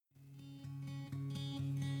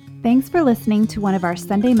Thanks for listening to one of our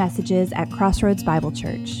Sunday messages at Crossroads Bible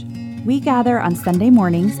Church. We gather on Sunday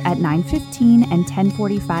mornings at 9:15 and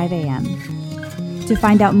 10:45 a.m. To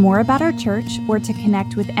find out more about our church or to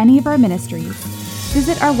connect with any of our ministries,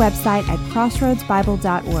 visit our website at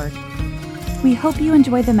crossroadsbible.org. We hope you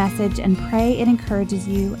enjoy the message and pray it encourages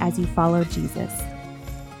you as you follow Jesus.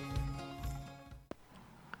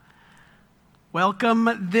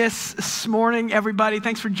 Welcome this morning, everybody.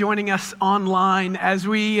 Thanks for joining us online. As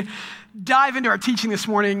we dive into our teaching this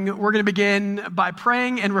morning, we're going to begin by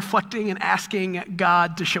praying and reflecting and asking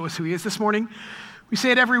God to show us who He is this morning. We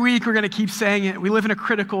say it every week. We're going to keep saying it. We live in a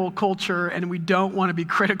critical culture, and we don't want to be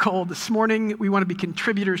critical. This morning, we want to be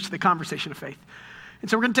contributors to the conversation of faith. And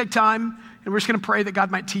so we're going to take time, and we're just going to pray that God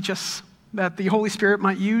might teach us, that the Holy Spirit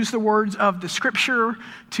might use the words of the Scripture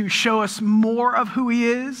to show us more of who He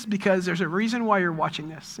is, because there's a reason why you're watching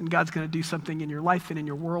this, and God's going to do something in your life and in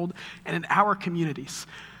your world and in our communities.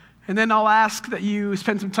 And then I'll ask that you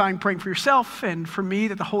spend some time praying for yourself and for me,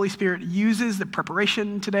 that the Holy Spirit uses the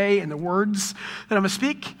preparation today and the words that I'm going to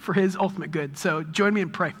speak for His ultimate good. So join me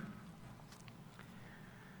and pray.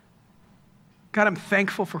 God, I'm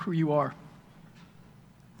thankful for who You are.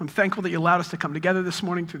 I'm thankful that You allowed us to come together this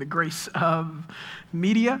morning through the grace of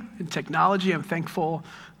media and technology. I'm thankful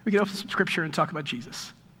we can open some Scripture and talk about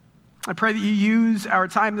Jesus. I pray that You use our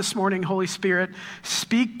time this morning, Holy Spirit,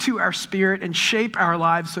 speak to our spirit and shape our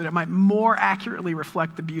lives so that it might more accurately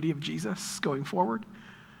reflect the beauty of Jesus going forward.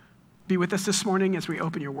 Be with us this morning as we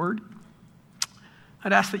open Your word.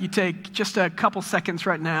 I'd ask that you take just a couple seconds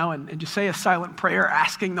right now and just say a silent prayer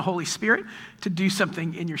asking the Holy Spirit to do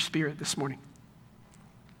something in your spirit this morning.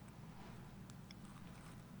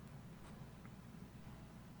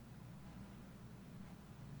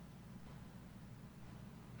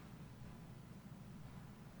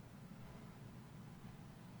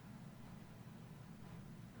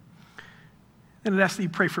 And I'd ask that you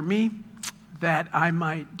pray for me, that I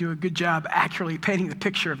might do a good job accurately painting the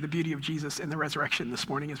picture of the beauty of Jesus in the resurrection this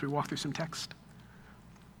morning as we walk through some text.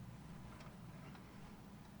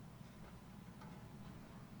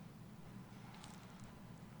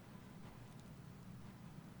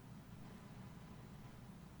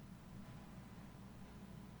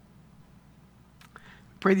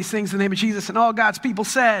 Pray these things in the name of Jesus, and all God's people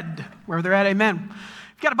said, where they're at, amen.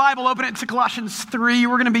 If you've got a Bible, open it to Colossians 3.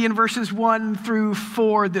 We're going to be in verses 1 through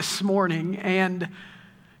 4 this morning. And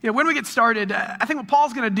when we get started, I think what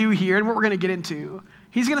Paul's going to do here and what we're going to get into,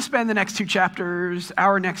 he's going to spend the next 2 chapters,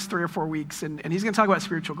 our next 3 or 4 weeks, and he's going to talk about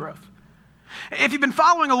spiritual growth. If you've been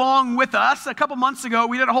following along with us, a couple months ago,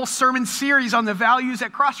 we did a whole sermon series on the values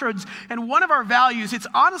at Crossroads. And one of our values, it's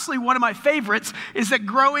honestly one of my favorites, is that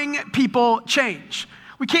growing people change.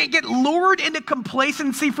 We can't get lured into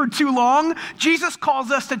complacency for too long. Jesus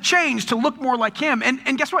calls us to change, to look more like Him.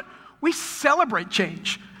 And guess what? We celebrate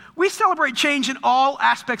change. We celebrate change in all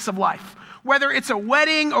aspects of life. Whether it's a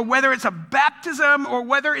wedding or whether it's a baptism or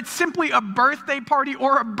whether it's simply a birthday party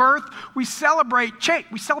or a birth, we celebrate change.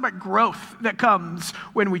 We celebrate growth that comes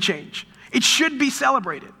when we change. It should be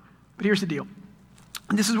celebrated. But here's the deal.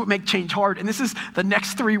 And this is what makes change hard. And this is the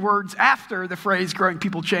next 3 words after the phrase growing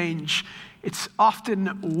people change. It's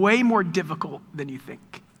often way more difficult than you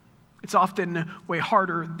think. It's often way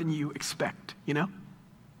harder than you expect,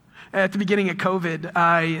 At the beginning of COVID,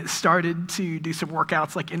 I started to do some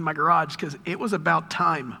workouts like in my garage because it was about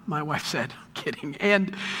time, my wife said. Kidding.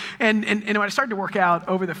 And when I started to work out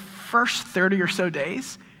over the first 30 or so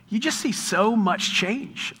days, you just see so much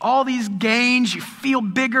change. All these gains, you feel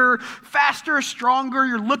bigger, faster, stronger.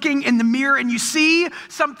 You're looking in the mirror and you see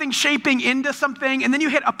something shaping into something, and then you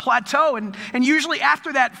hit a plateau. And usually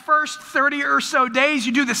after that first 30 or so days,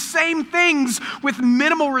 you do the same things with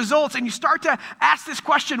minimal results, and you start to ask this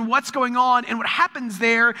question, what's going on? And what happens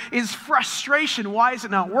there is frustration. Why is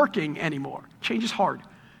it not working anymore? Change is hard.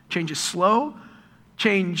 Change is slow.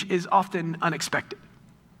 Change is often unexpected.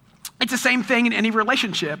 It's the same thing in any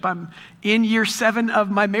relationship. I'm in year 7 of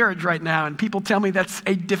my marriage right now, and people tell me that's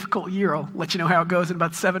a difficult year. I'll let you know how it goes in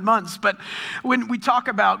about 7 months. But when we talk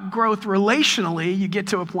about growth relationally, you get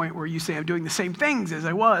to a point where you say, I'm doing the same things as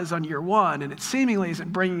I was on year 1, and it seemingly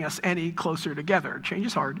isn't bringing us any closer together. Change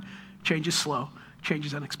is hard. Change is slow. Change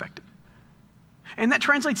is unexpected. And that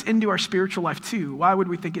translates into our spiritual life too. Why would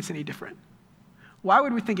we think it's any different? Why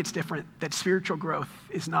would we think it's different that spiritual growth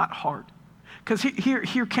is not hard? Because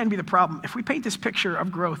here can be the problem. If we paint this picture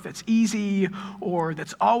of growth that's easy or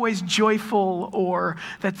that's always joyful or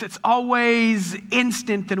that's always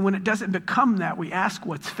instant, then when it doesn't become that, we ask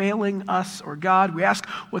what's failing us or God. We ask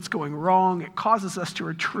what's going wrong. It causes us to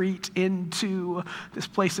retreat into this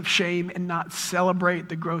place of shame and not celebrate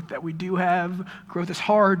the growth that we do have. Growth is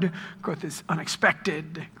hard. Growth is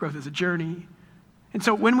unexpected. Growth is a journey. And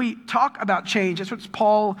so when we talk about change, that's what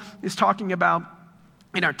Paul is talking about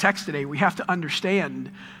in our text today. We have to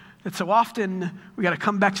understand that so often we got to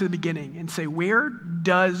come back to the beginning and say, where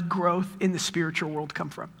does growth in the spiritual world come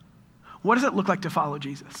from? What does it look like to follow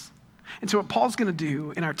Jesus? And so what Paul's going to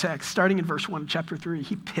do in our text, starting in verse 1 of chapter 3,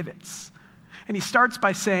 he pivots. And he starts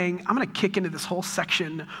by saying, I'm going to kick into this whole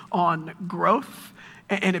section on growth.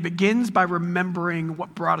 And it begins by remembering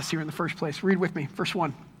what brought us here in the first place. Read with me, verse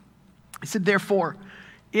 1. He said, therefore,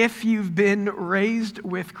 if you've been raised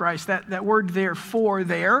with Christ, that word therefore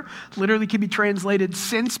there literally can be translated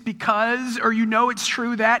since, because, or it's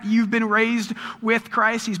true that you've been raised with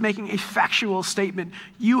Christ. He's making a factual statement.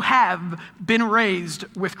 You have been raised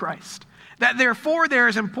with Christ. That therefore there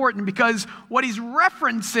is important because what he's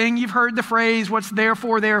referencing, you've heard the phrase, what's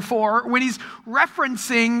therefore? When he's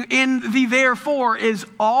referencing in the therefore is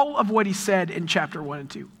all of what he said in chapter 1 and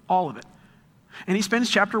 2, all of it. And he spends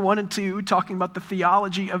chapter 1 and 2 talking about the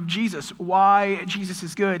theology of Jesus, why Jesus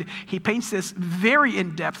is good. He paints this very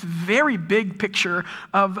in-depth, very big picture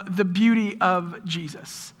of the beauty of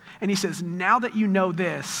Jesus. And he says, now that you know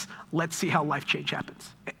this, let's see how life change happens.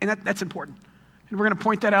 And that's important. And we're going to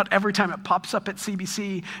point that out every time it pops up at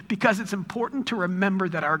CBC because it's important to remember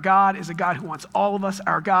that our God is a God who wants all of us.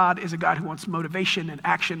 Our God is a God who wants motivation and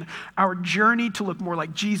action. Our journey to look more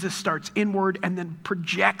like Jesus starts inward and then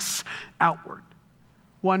projects outward.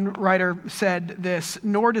 One writer said this,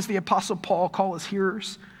 nor does the Apostle Paul call his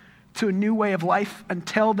hearers to a new way of life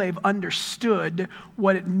until they've understood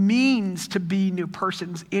what it means to be new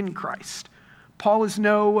persons in Christ. Paul is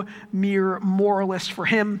no mere moralist. For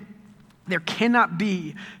him, there cannot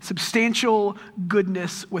be substantial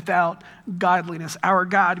goodness without godliness. Our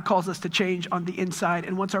God calls us to change on the inside,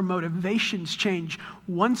 and once our motivations change,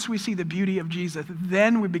 once we see the beauty of Jesus,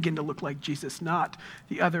 then we begin to look like Jesus, not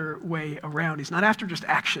the other way around. He's not after just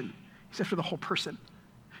action. He's after the whole person.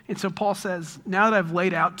 And so Paul says, now that I've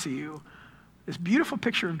laid out to you this beautiful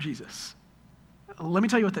picture of Jesus, let me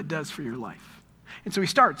tell you what that does for your life. And so he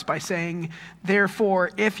starts by saying,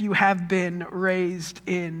 therefore, if you have been raised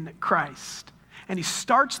in Christ. And he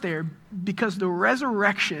starts there because the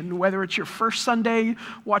resurrection, whether it's your first Sunday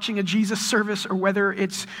watching a Jesus service or whether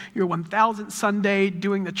it's your 1000th Sunday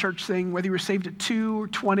doing the church thing, whether you were saved at 2 or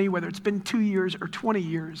 20, whether it's been 2 years or 20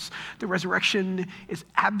 years, the resurrection is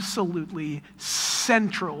absolutely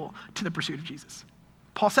central to the pursuit of Jesus.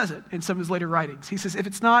 Paul says it in some of his later writings. He says, if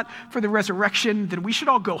it's not for the resurrection, then we should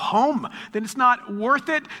all go home. Then it's not worth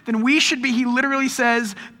it. Then we should be, he literally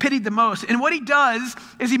says, pitied the most. And what he does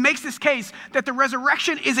is he makes this case that the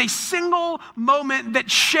resurrection is a single moment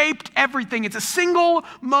that shaped everything. It's a single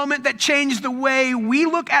moment that changed the way we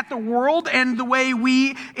look at the world and the way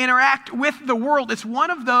we interact with the world. It's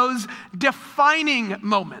one of those defining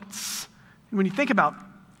moments. And when you think about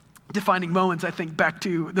defining moments, I think back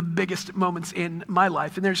to the biggest moments in my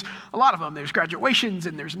life. And there's a lot of them. There's graduations,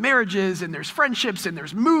 and there's marriages, and there's friendships, and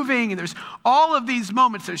there's moving, and there's all of these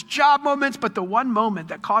moments. There's job moments, but the one moment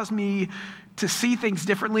that caused me to see things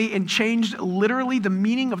differently and changed literally the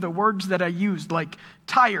meaning of the words that I used, like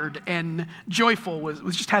tired and joyful,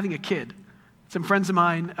 was just having a kid. Some friends of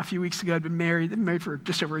mine a few weeks ago had been married. They've been married for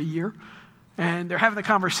just over a year. And they're having the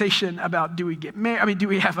conversation about, do we get married? Do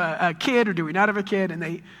we have a kid or do we not have a kid? And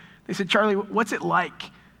they said, Charlie, what's it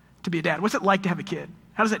like to be a dad? What's it like to have a kid?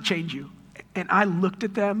 How does that change you? And I looked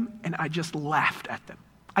at them and I just laughed at them.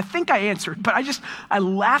 I think I answered, but I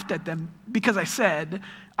laughed at them because I said,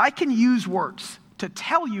 I can use words to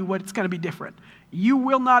tell you what it's going to be different. You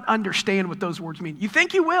will not understand what those words mean. You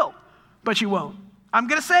think you will, but you won't. I'm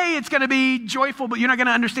going to say it's going to be joyful, but you're not going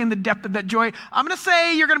to understand the depth of that joy. I'm going to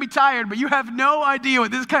say you're going to be tired, but you have no idea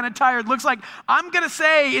what this kind of tired looks like. I'm going to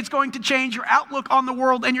say it's going to change your outlook on the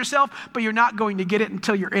world and yourself, but you're not going to get it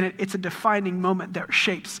until you're in it. It's a defining moment that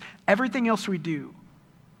shapes everything else we do.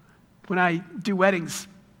 When I do weddings,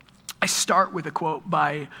 I start with a quote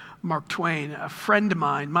by Mark Twain. A friend of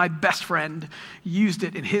mine, my best friend, used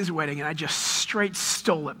it in his wedding, and I just straight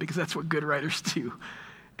stole it because that's what good writers do.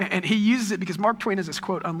 And he uses it because Mark Twain has this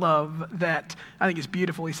quote on love that I think is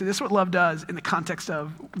beautiful. He said, this is what love does in the context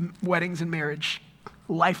of weddings and marriage,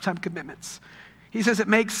 lifetime commitments. He says it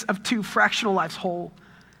makes of two fractional lives whole.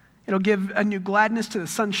 It'll give a new gladness to the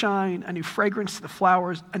sunshine, a new fragrance to the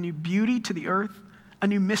flowers, a new beauty to the earth, a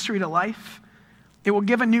new mystery to life. It will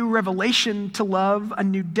give a new revelation to love, a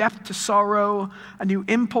new depth to sorrow, a new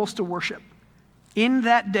impulse to worship. In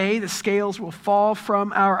that day, the scales will fall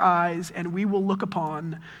from our eyes and we will look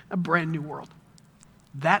upon a brand new world.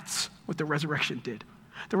 That's what the resurrection did.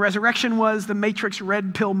 The resurrection was the Matrix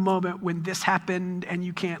red pill moment when this happened and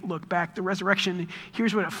you can't look back. The resurrection,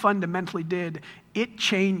 here's what it fundamentally did. It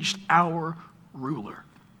changed our ruler.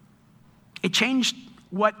 It changed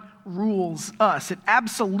what rules us. It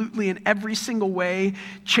absolutely, in every single way,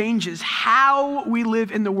 changes how we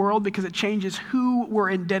live in the world because it changes who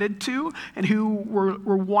we're indebted to and who we're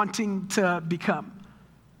wanting to become.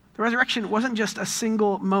 The resurrection wasn't just a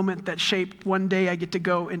single moment that shaped one day I get to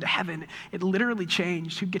go into heaven. It literally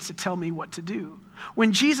changed who gets to tell me what to do.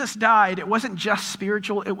 When Jesus died, it wasn't just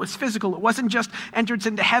spiritual, it was physical. It wasn't just entrance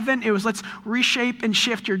into heaven, it was let's reshape and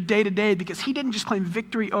shift your day to day because he didn't just claim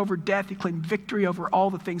victory over death, he claimed victory over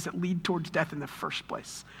all the things that lead towards death in the first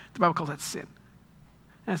place. The Bible calls that sin.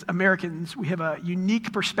 As Americans, we have a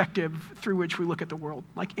unique perspective through which we look at the world,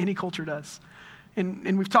 like any culture does.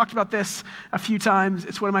 And we've talked about this a few times.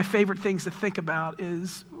 It's one of my favorite things to think about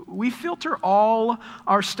is we filter all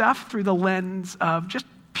our stuff through the lens of just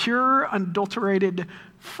pure, unadulterated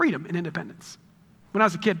freedom and independence. When I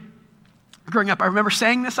was a kid, growing up, I remember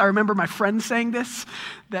saying this. I remember my friends saying this,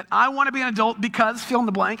 that I want to be an adult because fill in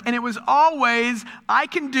the blank. And it was always, I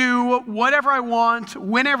can do whatever I want,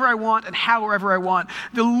 whenever I want, and however I want.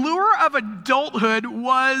 The lure of adulthood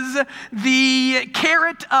was the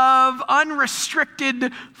carrot of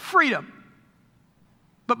unrestricted freedom.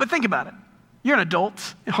 But think about it. You're an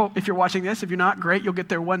adult. I hope if you're watching this, if you're not, great, you'll get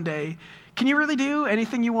there one day. Can you really do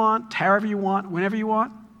anything you want, however you want, whenever you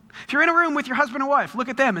want? If you're in a room with your husband or wife, look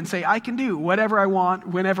at them and say, I can do whatever I want,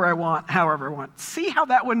 whenever I want, however I want. See how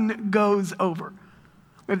that one goes over.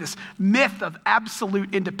 We have this myth of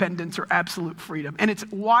absolute independence or absolute freedom, and it's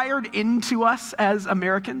wired into us as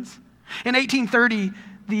Americans. In 1830,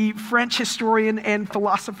 the French historian and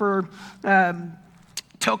philosopher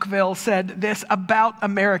Tocqueville said this about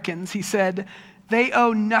Americans. He said, they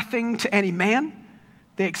owe nothing to any man.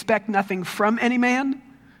 They expect nothing from any man.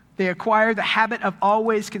 They acquire the habit of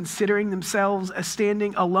always considering themselves as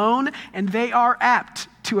standing alone, and they are apt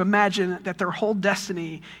to imagine that their whole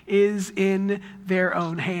destiny is in their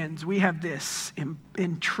own hands. We have this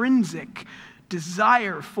intrinsic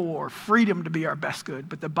desire for freedom to be our best good,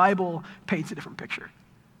 but the Bible paints a different picture.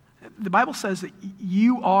 The Bible says that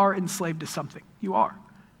you are enslaved to something. You are.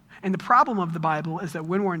 And the problem of the Bible is that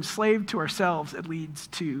when we're enslaved to ourselves, it leads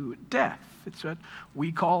to death. It's what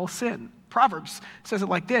we call sin. Proverbs says it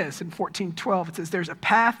like this in 14:12. It says, there's a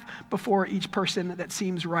path before each person that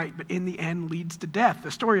seems right, but in the end leads to death.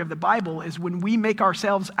 The story of the Bible is when we make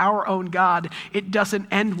ourselves our own God, it doesn't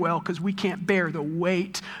end well because we can't bear the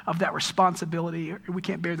weight of that responsibility. We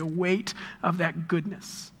can't bear the weight of that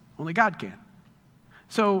goodness. Only God can.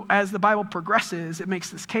 So as the Bible progresses, it makes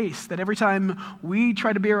this case that every time we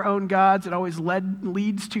try to be our own gods, it always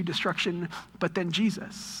leads to destruction. But then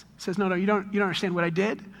Jesus says, no, you don't understand what I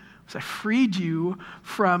did. I freed you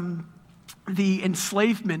from the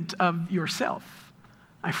enslavement of yourself.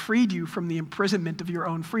 I freed you from the imprisonment of your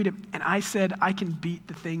own freedom. And I said, I can beat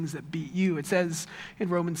the things that beat you. It says in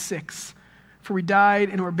Romans 6, for we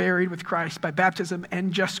died and were buried with Christ by baptism,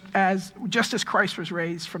 and just as Christ was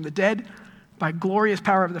raised from the dead by glorious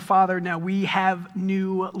power of the Father, now we have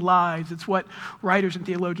new lives. It's what writers and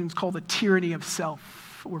theologians call the tyranny of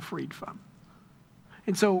self we're freed from.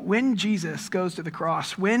 And so when Jesus goes to the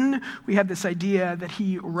cross, when we have this idea that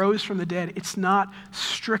he rose from the dead, it's not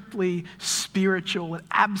strictly spiritual. It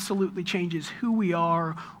absolutely changes who we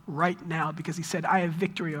are right now because he said, I have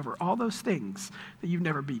victory over all those things that you've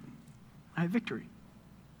never beaten. I have victory.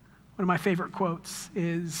 One of my favorite quotes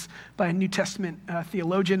is by a New Testament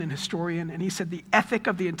theologian and historian, and he said, the ethic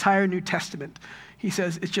of the entire New Testament, he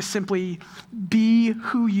says, it's just simply be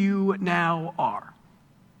who you now are.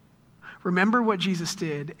 Remember what Jesus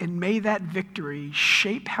did, and may that victory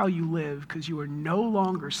shape how you live because you are no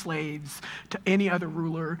longer slaves to any other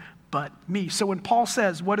ruler but me. So when Paul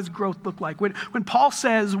says, what does growth look like? When Paul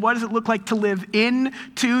says, what does it look like to live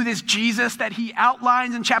into this Jesus that he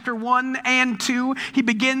outlines in chapter 1 and 2, he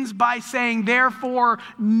begins by saying, therefore,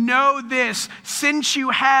 know this, since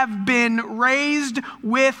you have been raised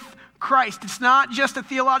with Christ. It's not just a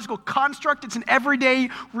theological construct, it's an everyday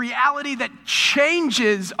reality that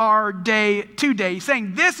changes our day to day. He's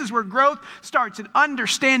saying this is where growth starts, an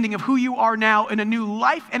understanding of who you are now in a new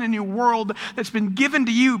life and a new world that's been given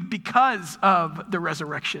to you because of the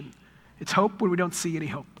resurrection. It's hope when we don't see any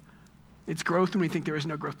hope. It's growth when we think there is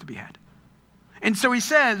no growth to be had. And so he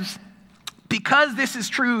says, Because this is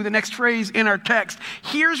true, the next phrase in our text,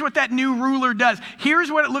 here's what that new ruler does.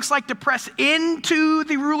 Here's what it looks like to press into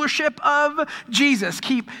the rulership of Jesus.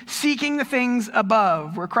 Keep seeking the things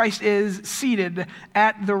above, where Christ is seated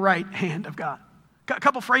at the right hand of God. A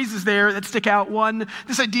couple phrases there that stick out. One,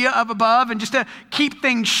 this idea of above, and just to keep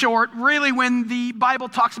things short, really when the Bible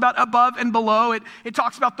talks about above and below, it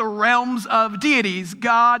talks about the realms of deities,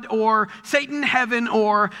 God or Satan, heaven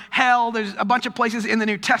or hell. There's a bunch of places in the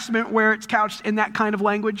New Testament where it's couched in that kind of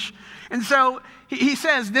language. And so he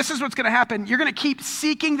says, this is what's going to happen. You're going to keep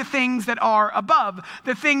seeking the things that are above,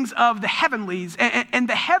 the things of the heavenlies. And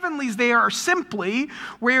the heavenlies there are simply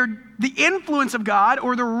where the influence of God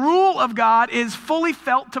or the rule of God is fully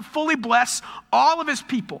felt to fully bless all of his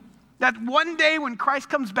people. That one day when Christ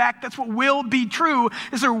comes back, that's what will be true,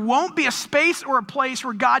 is there won't be a space or a place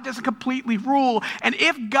where God doesn't completely rule. And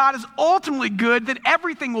if God is ultimately good, then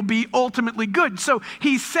everything will be ultimately good. So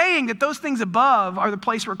he's saying that those things above are the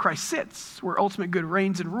place where Christ sits, where ultimate good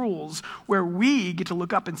reigns and rules, where we get to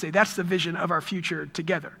look up and say, that's the vision of our future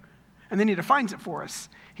together. And then he defines it for us.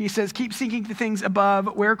 He says, keep seeking the things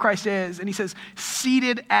above where Christ is. And he says,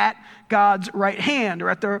 seated at God's right hand, or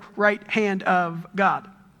at the right hand of God.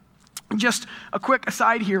 Just a quick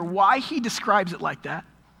aside here, why he describes it like that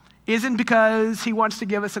isn't because he wants to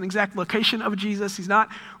give us an exact location of Jesus. He's not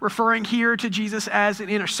referring here to Jesus as an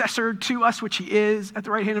intercessor to us, which he is at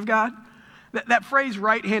the right hand of God. That phrase,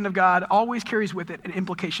 right hand of God, always carries with it an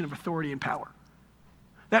implication of authority and power.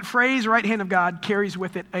 That phrase, right hand of God, carries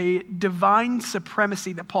with it a divine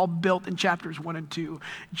supremacy that Paul built in chapters 1 and 2.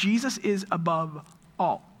 Jesus is above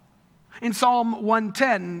all. In Psalm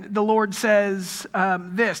 110, the Lord says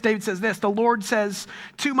David says this, the Lord says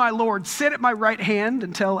to my Lord, sit at my right hand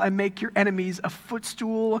until I make your enemies a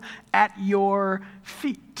footstool at your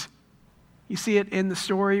feet. You see it in the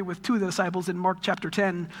story with two of the disciples in Mark chapter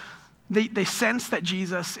 10. They sense that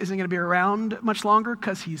Jesus isn't going to be around much longer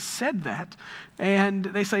because he's said that. And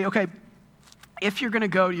they say, okay, if you're going to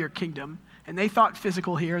go to your kingdom, and they thought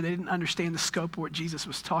physical here, they didn't understand the scope of what Jesus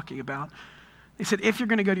was talking about. They said, if you're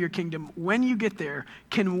going to go to your kingdom, when you get there,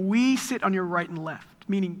 can we sit on your right and left?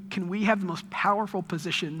 Meaning, can we have the most powerful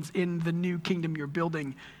positions in the new kingdom you're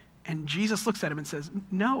building? And Jesus looks at him and says,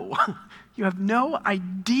 no, you have no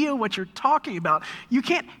idea what you're talking about. You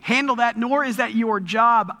can't handle that, nor is that your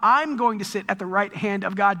job. I'm going to sit at the right hand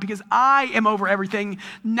of God because I am over everything,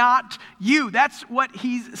 not you. That's what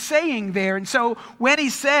he's saying there. And so when he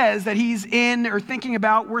says that he's in or thinking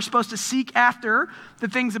about we're supposed to seek after the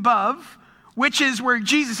things above, which is where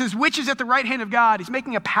Jesus is, which is at the right hand of God. He's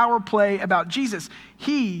making a power play about Jesus.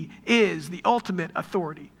 He is the ultimate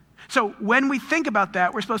authority. So when we think about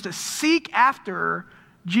that, we're supposed to seek after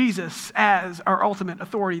Jesus as our ultimate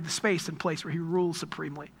authority, the space and place where he rules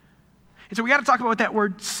supremely. And so we got to talk about what that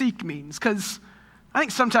word seek means, because I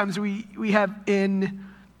think sometimes we have an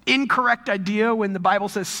incorrect idea when the Bible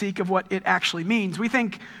says seek of what it actually means. We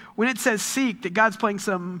think when it says seek that God's playing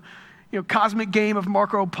some cosmic game of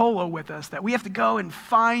Marco Polo with us, that we have to go and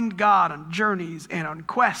find God on journeys and on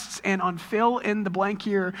quests and on fill in the blank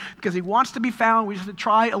here because he wants to be found. We just have to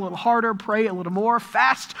try a little harder, pray a little more,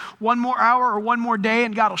 fast one more hour or one more day,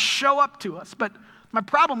 and God will show up to us. But my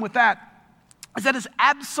problem with that is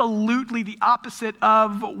absolutely the opposite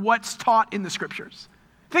of what's taught in the scriptures.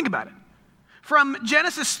 Think about it. From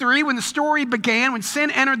Genesis 3, when the story began, when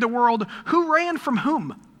sin entered the world, who ran from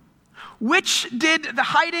whom? Which did the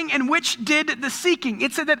hiding and which did the seeking?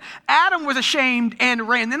 It said that Adam was ashamed and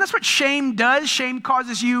ran. And that's what shame does. Shame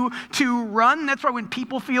causes you to run. That's why when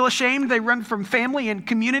people feel ashamed, they run from family and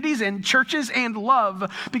communities and churches and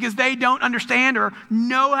love because they don't understand or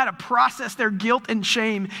know how to process their guilt and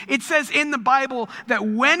shame. It says in the Bible that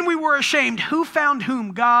when we were ashamed, who found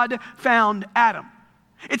whom? God found Adam.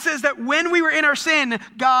 It says that when we were in our sin,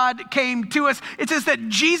 God came to us. It says that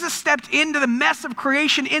Jesus stepped into the mess of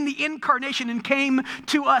creation in the incarnation and came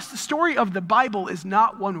to us. The story of the Bible is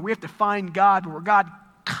not one where we have to find God, but where God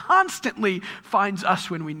constantly finds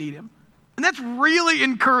us when we need him. And that's really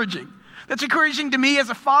encouraging. That's encouraging to me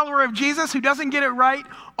as a follower of Jesus who doesn't get it right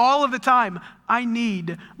all of the time. I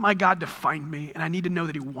need my God to find me, and I need to know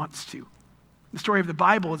that he wants to. The story of the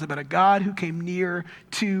Bible is about a God who came near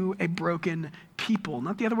to a broken people,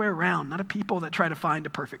 not the other way around, not a people that try to find a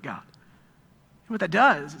perfect God. And what that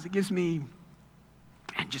does is it gives me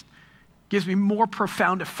more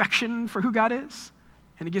profound affection for who God is,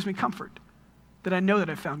 and it gives me comfort that I know that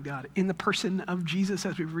I found God in the person of Jesus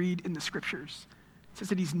as we read in the scriptures. It says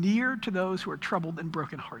that he's near to those who are troubled and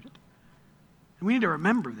brokenhearted. And we need to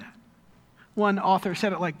remember that. One author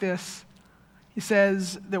said it like this. He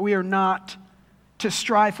says that we are not to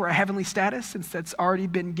strive for a heavenly status since that's already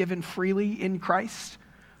been given freely in Christ.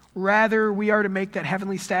 Rather, we are to make that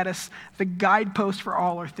heavenly status the guidepost for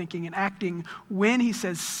all our thinking and acting. When he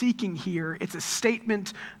says seeking here, it's a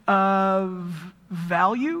statement of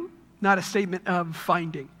value, not a statement of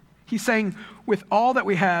finding. He's saying, with all that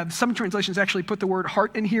we have, some translations actually put the word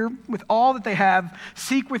heart in here. With all that they have,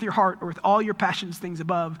 seek with your heart or with all your passions, things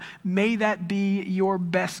above. May that be your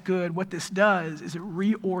best good. What this does is it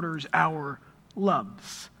reorders our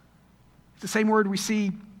loves. It's the same word we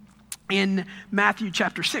see in Matthew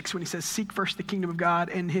chapter 6 when he says, seek first the kingdom of God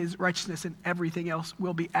and his righteousness, and everything else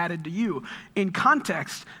will be added to you. In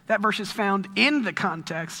context, that verse is found in the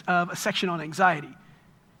context of a section on anxiety.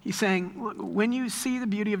 He's saying, when you see the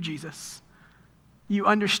beauty of Jesus, you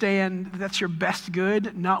understand that's your best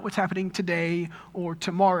good, not what's happening today or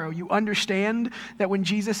tomorrow. You understand that when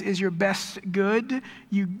Jesus is your best good,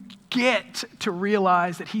 you get to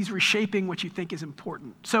realize that he's reshaping what you think is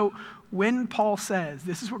important. So when Paul says,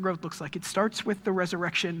 this is what growth looks like, it starts with the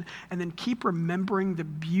resurrection, and then keep remembering the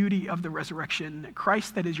beauty of the resurrection.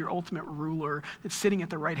 Christ, that is your ultimate ruler, that's sitting at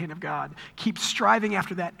the right hand of God. Keep striving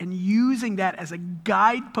after that and using that as a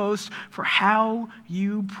guidepost for how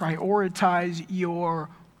you prioritize your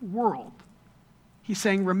world. He's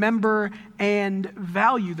saying, remember and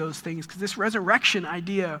value those things, because this resurrection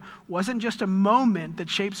idea wasn't just a moment that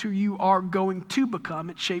shapes who you are going to become.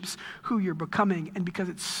 It shapes who you're becoming. And because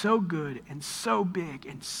it's so good and so big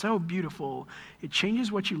and so beautiful, it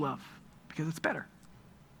changes what you love because it's better.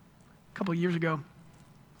 A couple of years ago,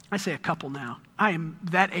 I say a couple now. I am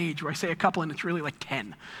that age where I say a couple and it's really like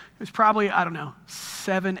 10. It was probably,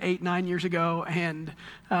 7, 8, 9 years ago. And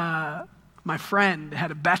my friend had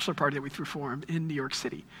a bachelor party that we threw for him in New York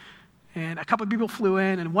City. And a couple of people flew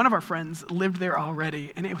in, and one of our friends lived there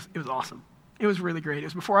already, and it was awesome. It was really great. It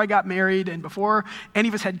was before I got married and before any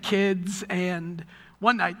of us had kids. And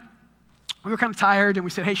one night, we were kind of tired, and we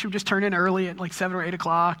said, hey, should we just turn in early at like 7 or 8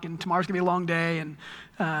 o'clock, and tomorrow's going to be a long day? And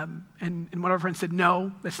one of our friends said,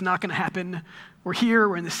 no, that's not going to happen. We're here,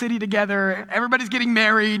 we're in the city together, everybody's getting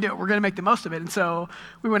married, we're going to make the most of it. And so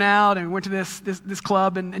we went out and we went to this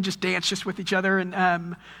club and just danced just with each other. And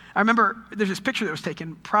I remember there's this picture that was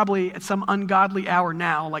taken probably at some ungodly hour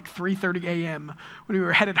now, like 3:30 a.m. when we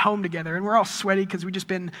were headed home together. And we're all sweaty because we've just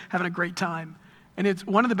been having a great time. And it's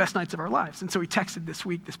one of the best nights of our lives. And so he texted this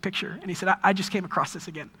week this picture, and he said, I just came across this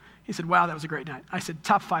again. He said, wow, that was a great night. I said,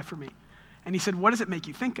 top 5 for me. And he said, what does it make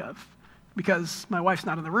you think of? Because my wife's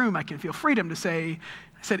not in the room, I can feel freedom to say,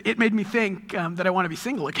 I said, it made me think that I want to be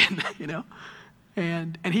single again,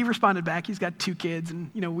 And he responded back, he's got 2 kids, and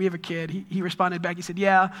we have a kid. He responded back, he said,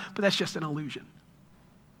 yeah, but that's just an illusion.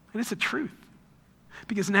 And it's the truth.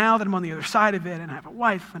 Because now that I'm on the other side of it and I have a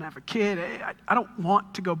wife and I have a kid, I don't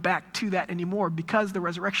want to go back to that anymore, because the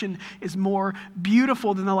resurrection is more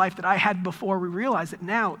beautiful than the life that I had before. We realize that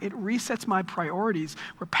now it resets my priorities,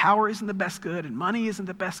 where power isn't the best good and money isn't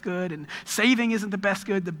the best good and saving isn't the best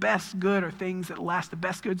good. The best good are things that last. The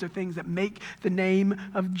best goods are things that make the name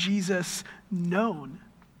of Jesus known.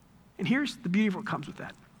 And here's the beauty of what comes with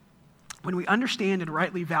that. When we understand and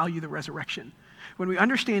rightly value the resurrection, when we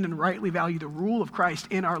understand and rightly value the rule of Christ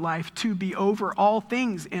in our life to be over all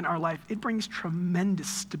things in our life, it brings tremendous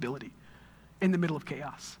stability in the middle of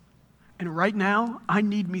chaos. And right now, I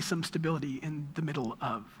need me some stability in the middle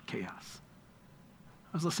of chaos.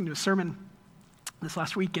 I was listening to a sermon this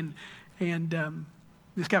last week, and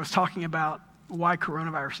this guy was talking about why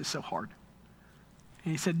coronavirus is so hard.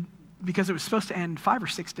 And he said, because it was supposed to end 5 or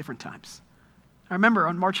 6 different times. I remember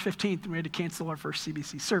on March 15th, we had to cancel our first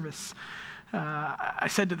CBC service. I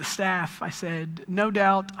said to the staff, I said, no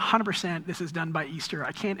doubt, 100% this is done by Easter.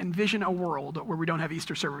 I can't envision a world where we don't have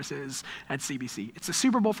Easter services at CBC. It's the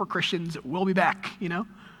Super Bowl for Christians. We'll be back, And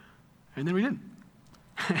then we didn't.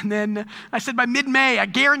 And then I said, by mid-May, I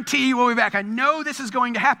guarantee you we'll be back. I know this is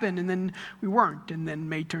going to happen. And then we weren't. And then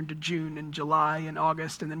May turned to June and July and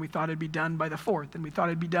August. And then we thought it'd be done by the 4th. And we thought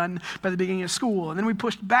it'd be done by the beginning of school. And then we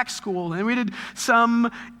pushed back school. And then we did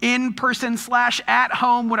some in-person /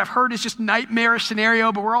 at-home, what I've heard is just nightmarish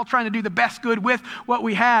scenario. But we're all trying to do the best good with what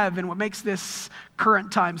we have. And what makes this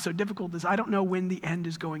current time so difficult is I don't know when the end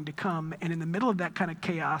is going to come. And in the middle of that kind of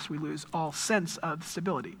chaos, we lose all sense of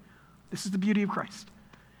stability. This is the beauty of Christ.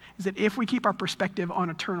 Is that if we keep our perspective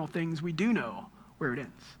on eternal things, we do know where it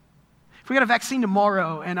ends. If we got a vaccine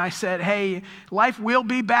tomorrow and I said, hey, life will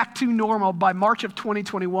be back to normal by March of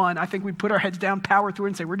 2021, I think we'd put our heads down, power through it,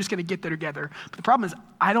 and say, we're just going to get there together. But the problem is,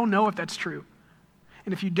 I don't know if that's true.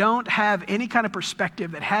 And if you don't have any kind of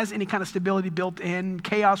perspective that has any kind of stability built in,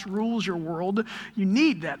 chaos rules your world, you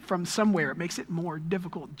need that from somewhere. It makes it more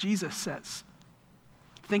difficult. Jesus says,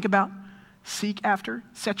 think about seek after,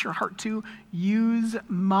 set your heart to, use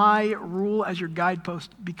my rule as your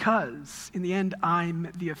guidepost because in the end, I'm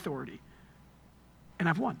the authority and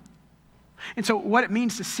I've won. And so what it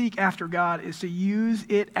means to seek after God is to use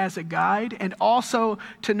it as a guide and also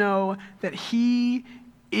to know that he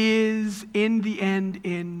is in the end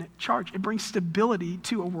in charge. It brings stability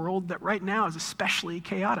to a world that right now is especially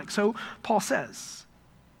chaotic. So Paul says,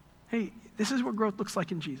 hey, this is what growth looks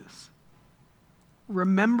like in Jesus.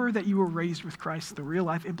 Remember that you were raised with Christ, the real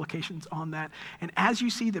life implications on that. And as you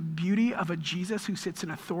see the beauty of a Jesus who sits in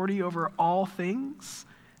authority over all things,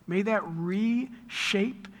 may that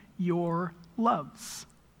reshape your loves.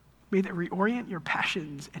 May that reorient your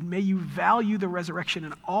passions, and may you value the resurrection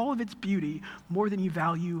and all of its beauty more than you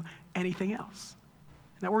value anything else.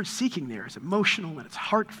 And that word seeking there is emotional and it's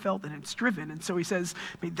heartfelt and it's driven. And so he says,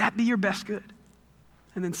 may that be your best good.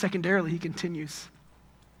 And then secondarily, he continues.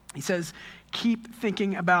 He says, keep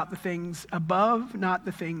thinking about the things above, not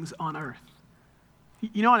the things on earth.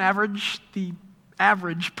 You know, on average, the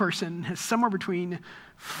average person has somewhere between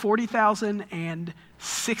 40,000 and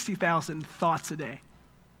 60,000 thoughts a day.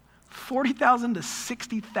 40,000 to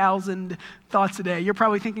 60,000 thoughts a day. You're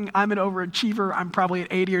probably thinking, I'm an overachiever. I'm probably at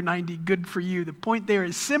 80 or 90. Good for you. The point there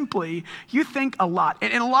is simply, you think a lot.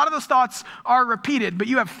 And a lot of those thoughts are repeated, but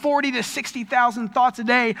you have 40 to 60,000 thoughts a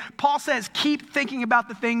day. Paul says, keep thinking about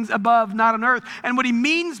the things above, not on earth. And what he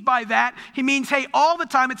means by that, he means, hey, all the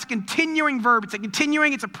time, it's a continuing verb. It's a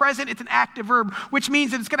continuing, it's a present, it's an active verb, which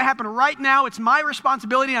means that it's going to happen right now. It's my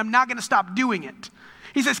responsibility, and I'm not going to stop doing it.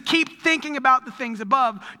 He says, keep thinking about the things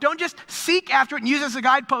above. Don't just seek after it and use it as a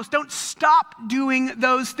guidepost. Don't stop doing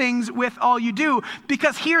those things with all you do,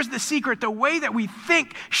 because here's the secret. The way that we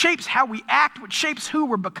think shapes how we act, which shapes who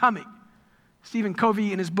we're becoming. Stephen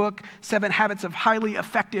Covey, in his book, 7 Habits of Highly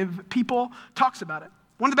Effective People, talks about it.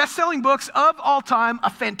 One of the best-selling books of all time, a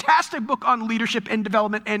fantastic book on leadership and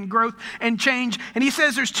development and growth and change. And he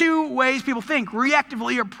says there's 2 ways people think,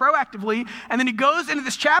 reactively or proactively. And then he goes into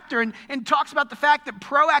this chapter and talks about the fact that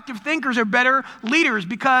proactive thinkers are better leaders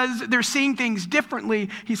because they're seeing things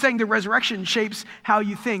differently. He's saying the resurrection shapes how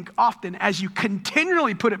you think often as you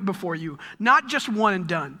continually put it before you, not just one and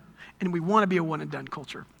done. And we want to be a one and done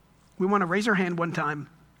culture. We want to raise our hand one time,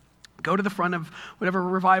 go to the front of whatever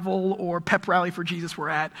revival or pep rally for Jesus we're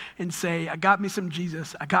at and say, I got me some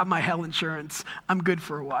Jesus. I got my hell insurance. I'm good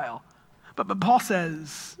for a while. But Paul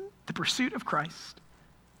says the pursuit of Christ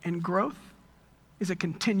and growth is a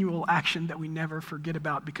continual action that we never forget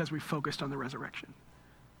about because we focused on the resurrection.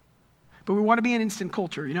 But we want to be an instant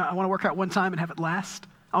culture. You know, I want to work out one time and have it last.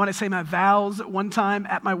 I want to say my vows one time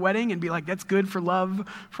at my wedding and be like, that's good for love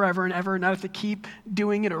forever and ever, not have to keep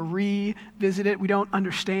doing it or revisit it. We don't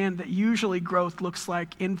understand that usually growth looks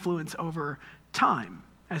like influence over time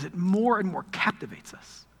as it more and more captivates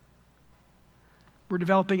us. We're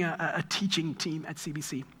developing a teaching team at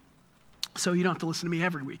CBC, so you don't have to listen to me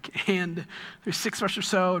every week. And there's 6 of us or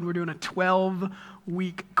so, and we're doing a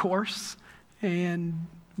 12-week course. And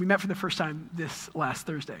we met for the first time this last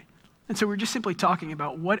Thursday. And so we're just simply talking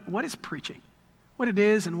about what is preaching, what it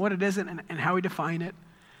is and what it isn't, and how we define it.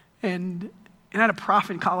 And I had a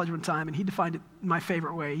prof in college one time, and he defined it my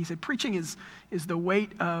favorite way. He said, preaching is the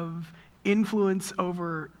weight of influence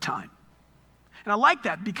over time. And I like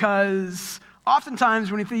that because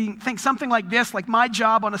oftentimes when we think something like this, like my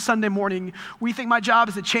job on a Sunday morning, we think my job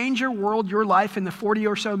is to change your world, your life in the 40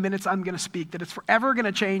 or so minutes I'm going to speak, that it's forever going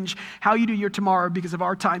to change how you do your tomorrow because of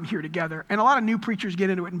our time here together. And a lot of new preachers get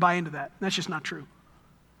into it and buy into that. And that's just not true.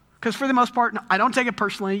 Because for the most part, I don't take it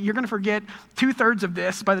personally. You're going to forget 2/3 of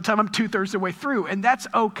this by the time I'm 2/3 of the way through. And that's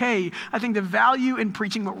okay. I think the value in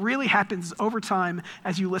preaching, what really happens over time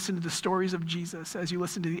as you listen to the stories of Jesus, as you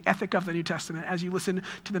listen to the ethic of the New Testament, as you listen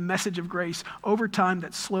to the message of grace, over time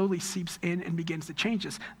that slowly seeps in and begins to change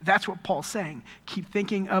us. That's what Paul's saying. Keep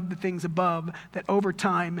thinking of the things above, that over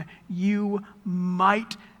time you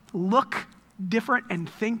might look different and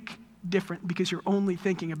think different because you're only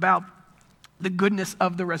thinking about the goodness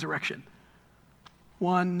of the resurrection.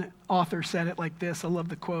 One author said it like this. I love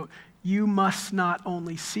the quote. You must not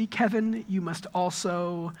only seek heaven, you must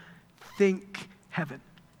also think heaven.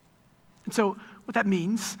 And so what that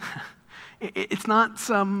means, it's not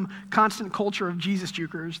some constant culture of Jesus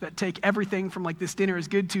jukers that take everything from like this dinner is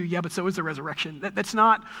good to, yeah, but so is the resurrection. That's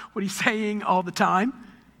not what he's saying all the time.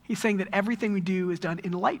 He's saying that everything we do is done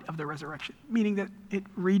in light of the resurrection, meaning that it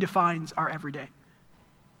redefines our everyday.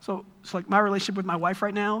 So like my relationship with my wife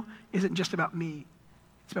right now isn't just about me.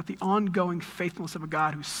 It's about the ongoing faithfulness of a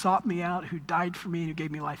God who sought me out, who died for me, and who gave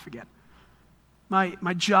me life again.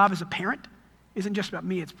 My job as a parent isn't just about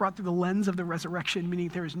me. It's brought through the lens of the resurrection, meaning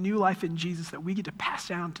there is new life in Jesus that we get to pass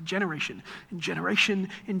down to generation and generation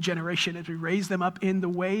and generation as we raise them up in the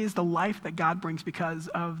ways, the life that God brings because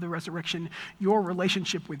of the resurrection. Your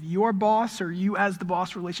relationship with your boss, or you as the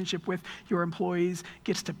boss relationship with your employees,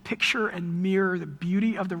 gets to picture and mirror the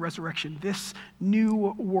beauty of the resurrection, this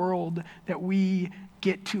new world that we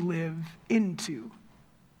get to live into.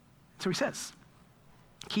 So he says,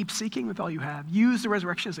 keep seeking with all you have. Use the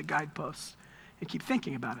resurrection as a guidepost. And keep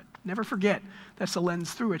thinking about it. Never forget that's the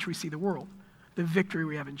lens through which we see the world, the victory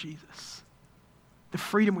we have in Jesus, the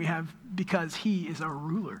freedom we have because he is our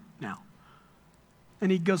ruler now.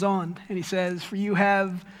 And he goes on and he says, for you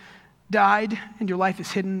have died and your life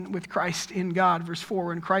is hidden with Christ in God. Verse 4,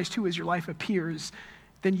 when Christ, who is your life, appears,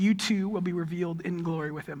 then you too will be revealed in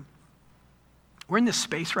glory with him. We're in this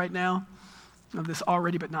space right now of this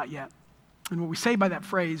already but not yet. And what we say by that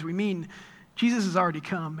phrase, we mean Jesus has already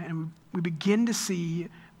come, and we begin to see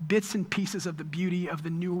bits and pieces of the beauty of the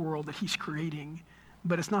new world that he's creating,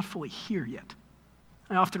 but it's not fully here yet.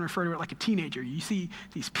 I often refer to it like a teenager. You see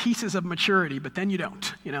these pieces of maturity, but then you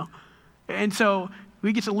don't, And so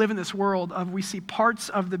we get to live in this world of we see parts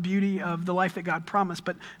of the beauty of the life that God promised,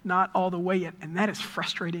 but not all the way yet. And that is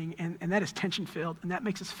frustrating, and that is tension-filled, and that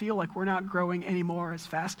makes us feel like we're not growing anymore as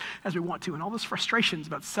fast as we want to. And all those frustrations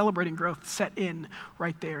about celebrating growth set in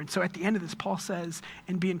right there. And so at the end of this, Paul says,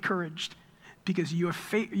 and be encouraged, because your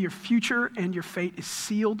future and your fate is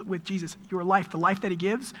sealed with Jesus. Your life, the life that he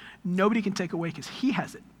gives, nobody can take away because he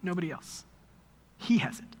has it, nobody else. He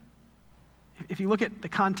has it. If you look at the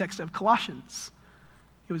context of Colossians,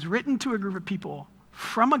 it was written to a group of people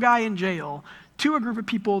from a guy in jail to a group of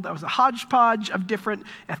people that was a hodgepodge of different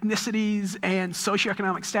ethnicities and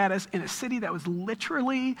socioeconomic status in a city that was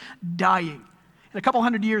literally dying. In a couple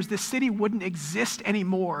hundred years, this city wouldn't exist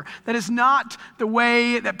anymore. That is not the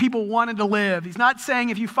way that people wanted to live. He's not saying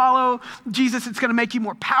if you follow Jesus, it's going to make you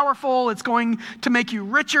more powerful, it's going to make you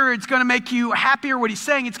richer, it's going to make you happier. What he's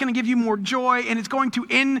saying, it's going to give you more joy, and it's going to,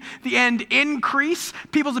 in the end, increase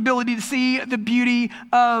people's ability to see the beauty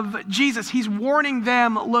of Jesus. He's warning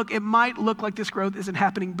them, look, it might look like this growth isn't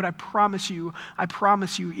happening, but I promise you,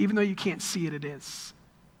 even though you can't see it, it is.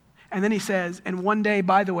 And then he says, and one day,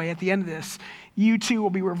 by the way, at the end of this, you too will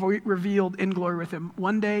be revealed in glory with him.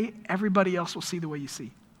 One day, everybody else will see the way you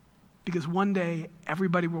see. Because one day,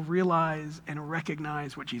 everybody will realize and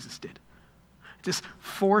recognize what Jesus did. This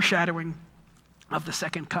foreshadowing of the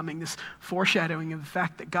second coming, this foreshadowing of the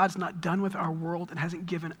fact that God's not done with our world and hasn't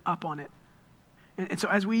given up on it. And so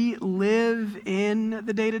as we live in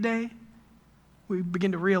the day-to-day, we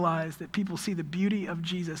begin to realize that people see the beauty of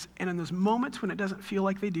Jesus. And in those moments when it doesn't feel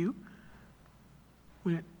like they do,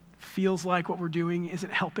 when it feels like what we're doing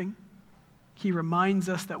isn't helping, he reminds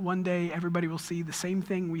us that one day everybody will see the same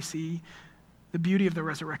thing we see, the beauty of the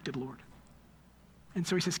resurrected Lord. And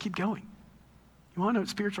so he says, keep going. You want to know what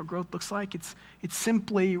spiritual growth looks like? It's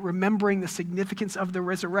simply remembering the significance of the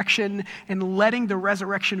resurrection and letting the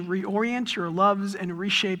resurrection reorient your loves and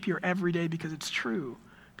reshape your everyday because it's true.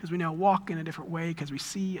 Because we now walk in a different way because we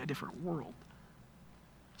see a different world.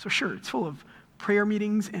 So sure, it's full of prayer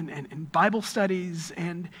meetings and Bible studies,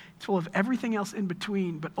 and it's full of everything else in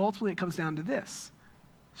between, but ultimately it comes down to this.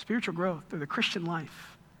 Spiritual growth, or the Christian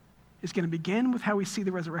life, is going to begin with how we see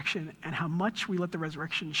the resurrection and how much we let the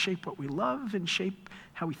resurrection shape what we love and shape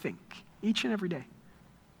how we think each and every day.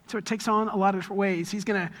 So it takes on a lot of different ways. He's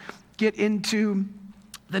going to get into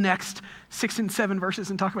the next 6 and 7 verses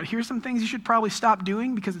and talk about here's some things you should probably stop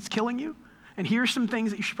doing because it's killing you, and here's some things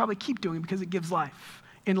that you should probably keep doing because it gives life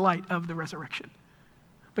in light of the resurrection.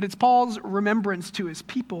 But it's Paul's remembrance to his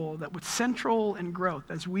people that what's central in growth,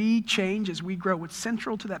 as we change, as we grow, what's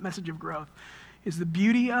central to that message of growth is the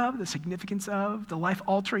beauty of, the significance of, the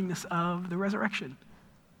life-alteringness of the resurrection.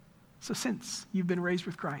 So since you've been raised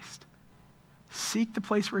with Christ, seek the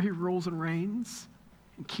place where he rules and reigns,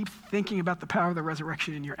 and keep thinking about the power of the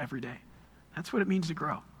resurrection in your everyday. That's what it means to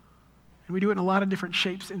grow. And we do it in a lot of different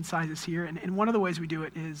shapes and sizes here. And one of the ways we do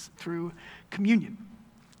it is through communion.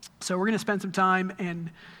 So we're going to spend some time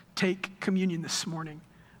and take communion this morning.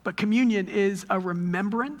 But communion is a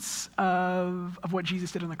remembrance of what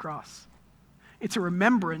Jesus did on the cross. It's a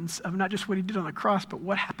remembrance of not just what he did on the cross, but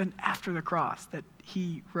what happened after the cross, that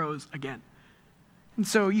he rose again. And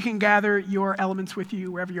so you can gather your elements with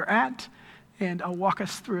you wherever you're at, and I'll walk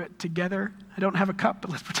us through it together. I don't have a cup,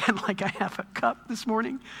 but let's pretend like I have a cup this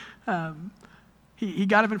morning. He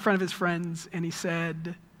got up in front of his friends and he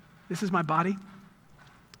said, this is my body,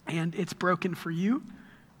 and it's broken for you.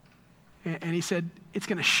 And he said, it's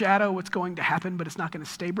going to shadow what's going to happen, but it's not going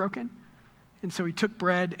to stay broken. And so he took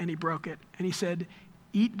bread and he broke it. And he said,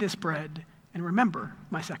 eat this bread and remember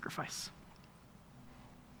my sacrifice.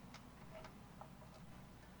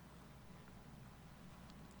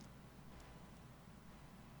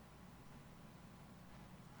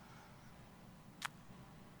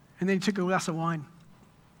 And then he took a glass of wine,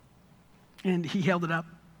 and he held it up,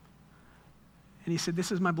 and he said,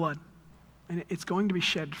 this is my blood, and it's going to be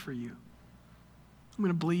shed for you. I'm going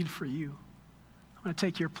to bleed for you. I'm going to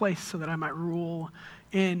take your place so that I might rule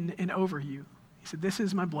in and over you. He said, this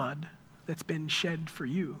is my blood that's been shed for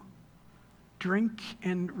you. Drink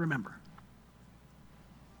and remember.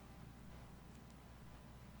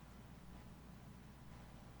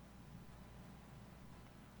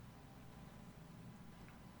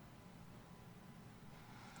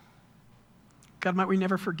 God, might we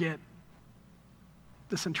never forget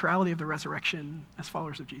the centrality of the resurrection as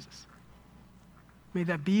followers of Jesus. May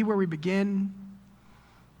that be where we begin.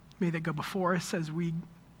 May that go before us as we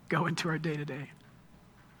go into our day-to-day.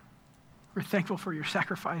 We're thankful for your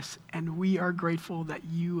sacrifice, and we are grateful that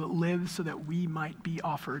you live so that we might be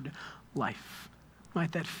offered life.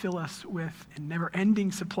 Might that fill us with a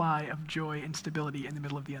never-ending supply of joy and stability in the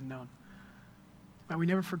middle of the unknown. Might we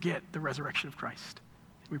never forget the resurrection of Christ.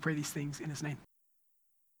 We pray these things in his name.